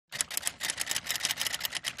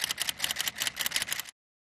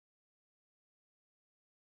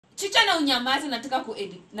Wasichana unyamaze nataka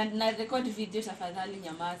kuedit na record video tafadhali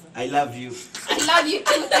nyamaza. I love you. I love you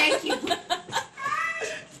too. Thank you.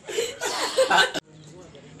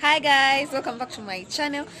 Hi guys, welcome back to my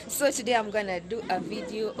channel. So today I'm gonna do a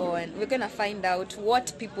video on, we're gonna find out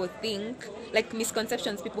what people think, like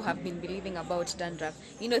misconceptions people have been believing about dandruff.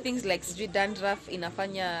 You know, things like dandruff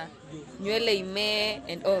inafanya nywele ime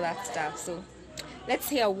and all that stuff. So let's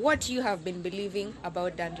hear what you have been believing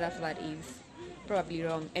about dandruff that is probably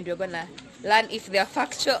wrong, and we're gonna learn if they're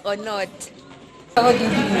factual or not. What do you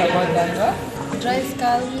think about dandruff? Dry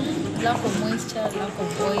scalp, lack of moisture, lack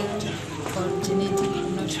of oil, or genetic,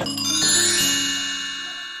 I'm not sure.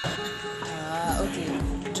 Okay.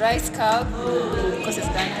 Dry scalp causes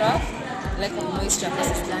dandruff, lack of moisture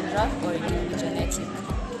causes dandruff, or it can be genetic.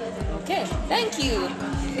 Okay, thank you.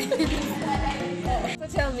 So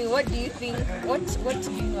tell me, what do you think? What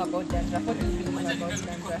do you know about dandruff? What do you think about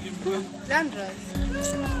dandruff? Dandruff.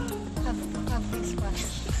 Have this part.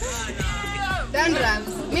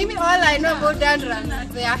 Dandruff. Maybe all I know about dandruff,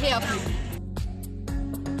 they are hairful.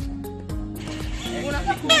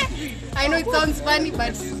 I know it sounds funny,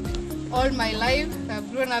 but all my life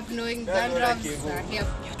I've grown up knowing dandruffs are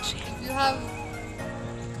hairful. If you have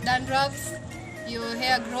dandruffs, your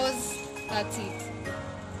hair grows, that's it.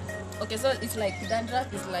 Okay, so it's like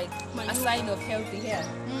dandruff is like a sign of healthy hair.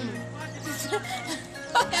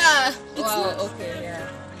 Yeah. Wow, okay, yeah.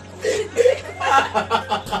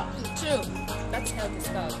 True. That's healthy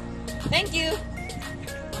stuff. Thank you.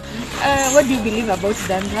 What do you believe about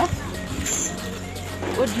dandruff?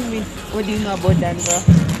 What do you mean? What do you know about dandruff?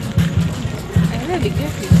 I really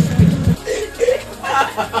get it.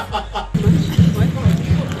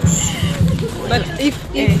 But if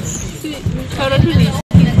currently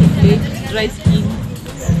dry skin,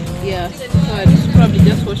 yeah, so I should probably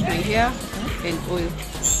just wash my hair and oil.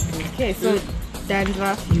 Okay, so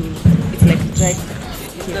dandruff, it's like dry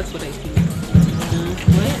skin. That's what I think.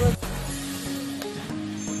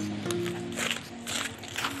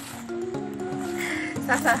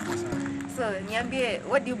 Sasa, so niambie,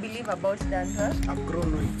 what do you believe about dandruff? I've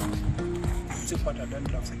grown with super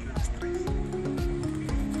dandruff against stress.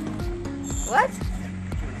 What?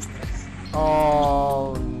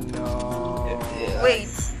 Oh no. Wait,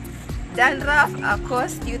 dandruff are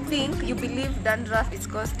caused, you believe dandruff is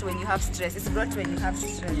caused when you have stress. It's brought when you have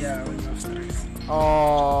stress. Yeah, when you have stress.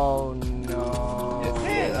 Oh no.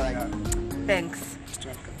 Okay. Yeah. Thanks.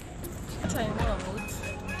 What I know about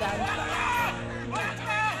dandruff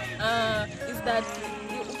is that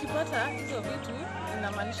ukipata hizo vitu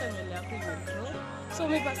inamaanisha nywele yako imegrow. So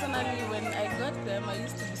me personally, when I got them, I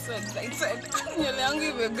used to be so excited. Nywele yangu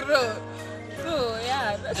imegrow. So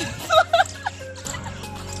yeah, that's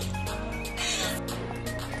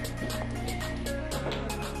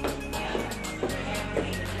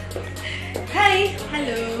Hi,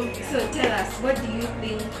 hello. So tell us, what do you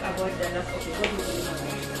think about dandruff? Okay, what do you believe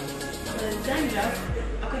about it? Dandruff,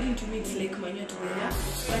 according to me, it's like manure to the hair,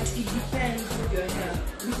 but it depends on your hair.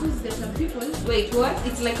 Because there's some people. Wait, what?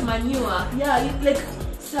 It's like manure. Yeah, like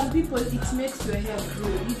some people, it makes your hair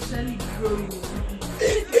grow, literally growing.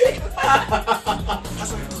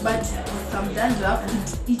 But some dandruff,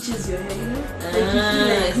 it itches your hair, you know? Like you feel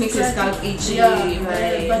like it makes your scalp itchy. Yeah,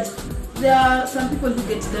 right. but there are some people who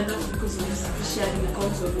get dandruff because of especially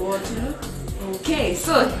because of what, you know? Okay,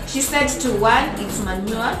 so she said to one, it's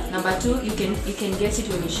manure. Number two, you can get it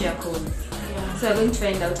when you share code. Yeah. So we're going to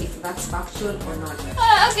find out if that's factual or not.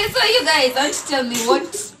 Okay, so you guys want to tell me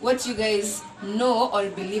what you guys know or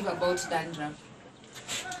believe about dandruff.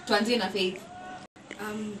 Tuanzie na Faith.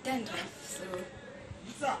 Dandruff.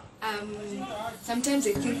 So, sometimes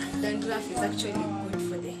I think dandruff is actually good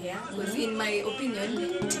for the hair because, in my opinion,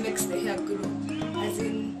 it makes the hair grow. As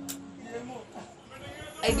in,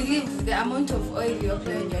 I believe the amount of oil you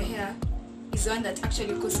apply on your hair is one that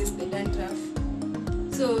actually causes the dandruff.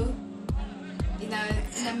 So, in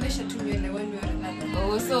a measure to nywele one way or another.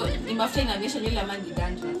 Oh, so mafuta inanyesha nywele ama ni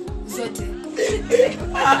dandruff? Zote.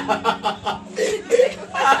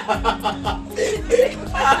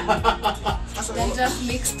 Dandruff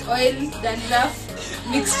mixed oil, dandruff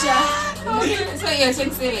mixture. So you're trying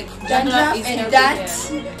to say like Dandruff is and healthy that,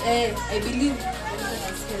 hair. I believe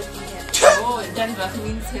dandruff is healthy hair. Oh, dandruff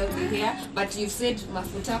means healthy hair, but you've said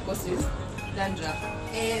mafuta causes dandruff.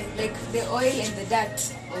 Like the oil and the dirt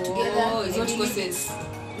together. Oh, is I what believe causes.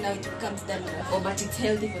 Now it becomes dandruff. Oh, but it's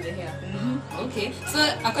healthy for the hair. Okay, so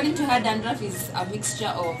according to her, dandruff is a mixture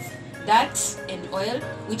of dirt and oil,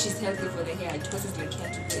 which is healthy for the hair. It causes like hair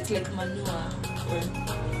to grow. It's like manure.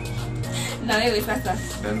 Now, wewe sasa.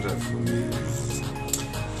 Dandruff for me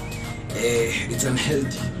is it's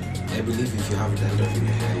unhealthy. I believe if you have dandruff in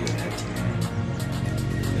your hair, you're dirty.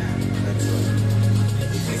 Yeah, that's all.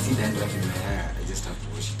 If I see dandruff in my hair, I just have to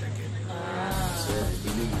wash it again. So I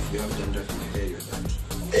believe if you have dandruff in your hair, you're dirty.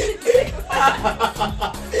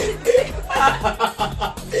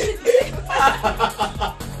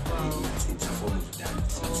 It's a form of dirt.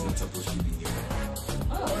 It's not supposed to be in your hair.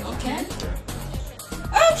 Oh, okay.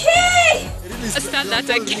 Okay. Let's start that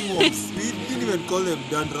again. We didn't even call them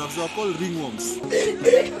dandruffs, they are called ringworms.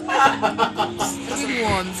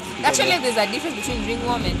 Ringworms. Actually, there's a difference between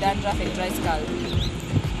ringworm and dandruff and dry scalp.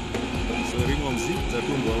 So ringworms, the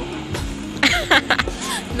tumbo.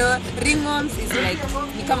 No, ringworms is like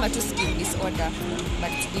ni kama tu skin disorder,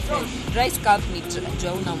 but it's different. Dry scalp ni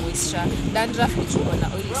hauna moisture. Dandruff ni una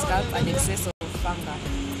oily scalp and excess of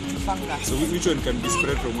fungus. So which one can be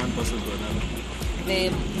spread from one person to another? The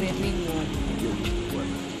ringworm.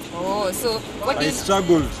 Oh, so what I is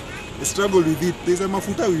struggled with it. There's a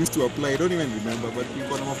mafuta we used to apply, I don't even remember, but we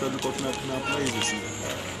got mafuta to apply it.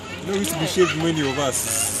 You know, we used to be shaved, many of us.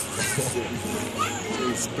 So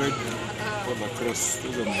it spread all across.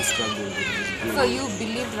 Those are my struggles. so you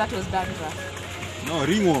believed that was dandruff? No,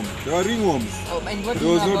 ringworm. There were ringworms. Oh, and what do There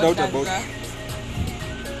you was know no about doubt about dandruff?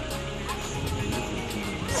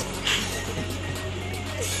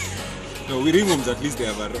 No, we ringworms at least they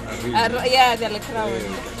have a ring. Yeah, they're like round.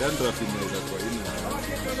 Dandruff in there is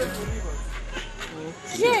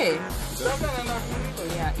Yeah. Oh,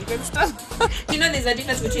 yeah, you can stop. You know, there's a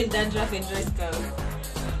difference between dandruff and dry scalp.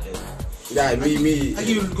 Yeah, me.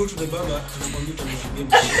 Actually, you'll go to the barber and computer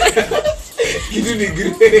Kitu ni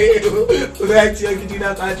grey. Unaachia kitu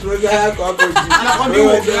na katroza yako hapo juu. Anakwambia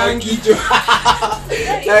umekaa kichwa.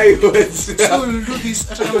 So we'll do this.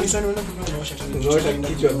 Hata kama ni sana unaosha tena. Unaosha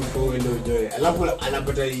kichwa before uende unyoe. Alafu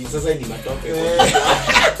anapata hii sasa ni matope.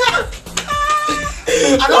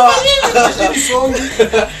 Anafanya songi.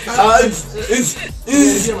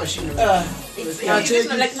 It's machine. It's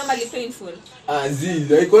like normally painful.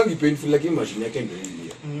 haikuangi painful lakini machine yake ndio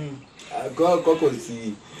hiyo. Kwako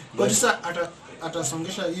si But sasa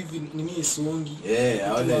atasongesha hivi nini songi.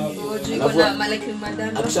 Aone ni.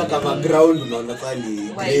 Akisha kama ground unaona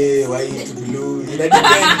kali grey, white, blue. Ina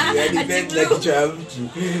depend na kichwa ya mtu.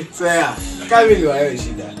 So yeah, kamili wayo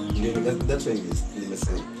shida. That's why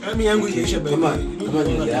nimesema. Mimi yangu imeisha by. Kama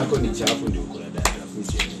nywele yako ni chafu ndio uko na dandruff.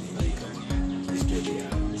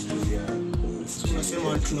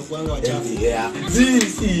 Tunasema tunakuanga wachafu. Yeah.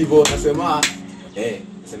 Si hivyo nasema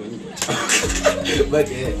nasema nini?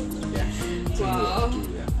 But yeah. Wow.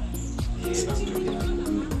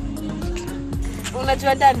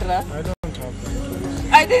 Unajua dandruff? I don't have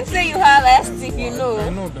dandruff. I didn't say you have. I asked if you know. I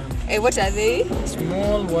know dandruff. What are they?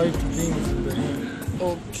 Small white things in the hair.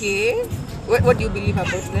 Okay. What do you believe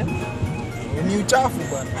about them? Ni uchafu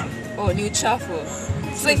bana. Oh, ni uchafu.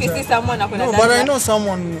 So if you see someone akona No, dandruff. but I know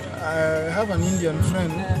someone. I have an Indian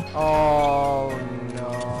friend. Oh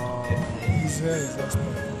no, his hair is just.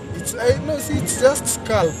 It's just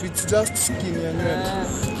scalp. It's just skin and hair.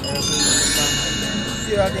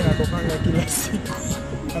 Hiyo yake inatokanga kila siku.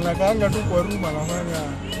 Anakaanga tu kwa room anafanya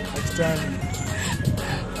akitani.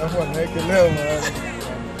 Hapo anaekelea mahali.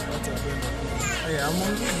 Hey, I'm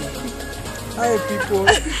on video. Hi people,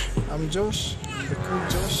 I'm Josh, the cool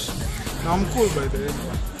Josh. Now I'm cool by the way.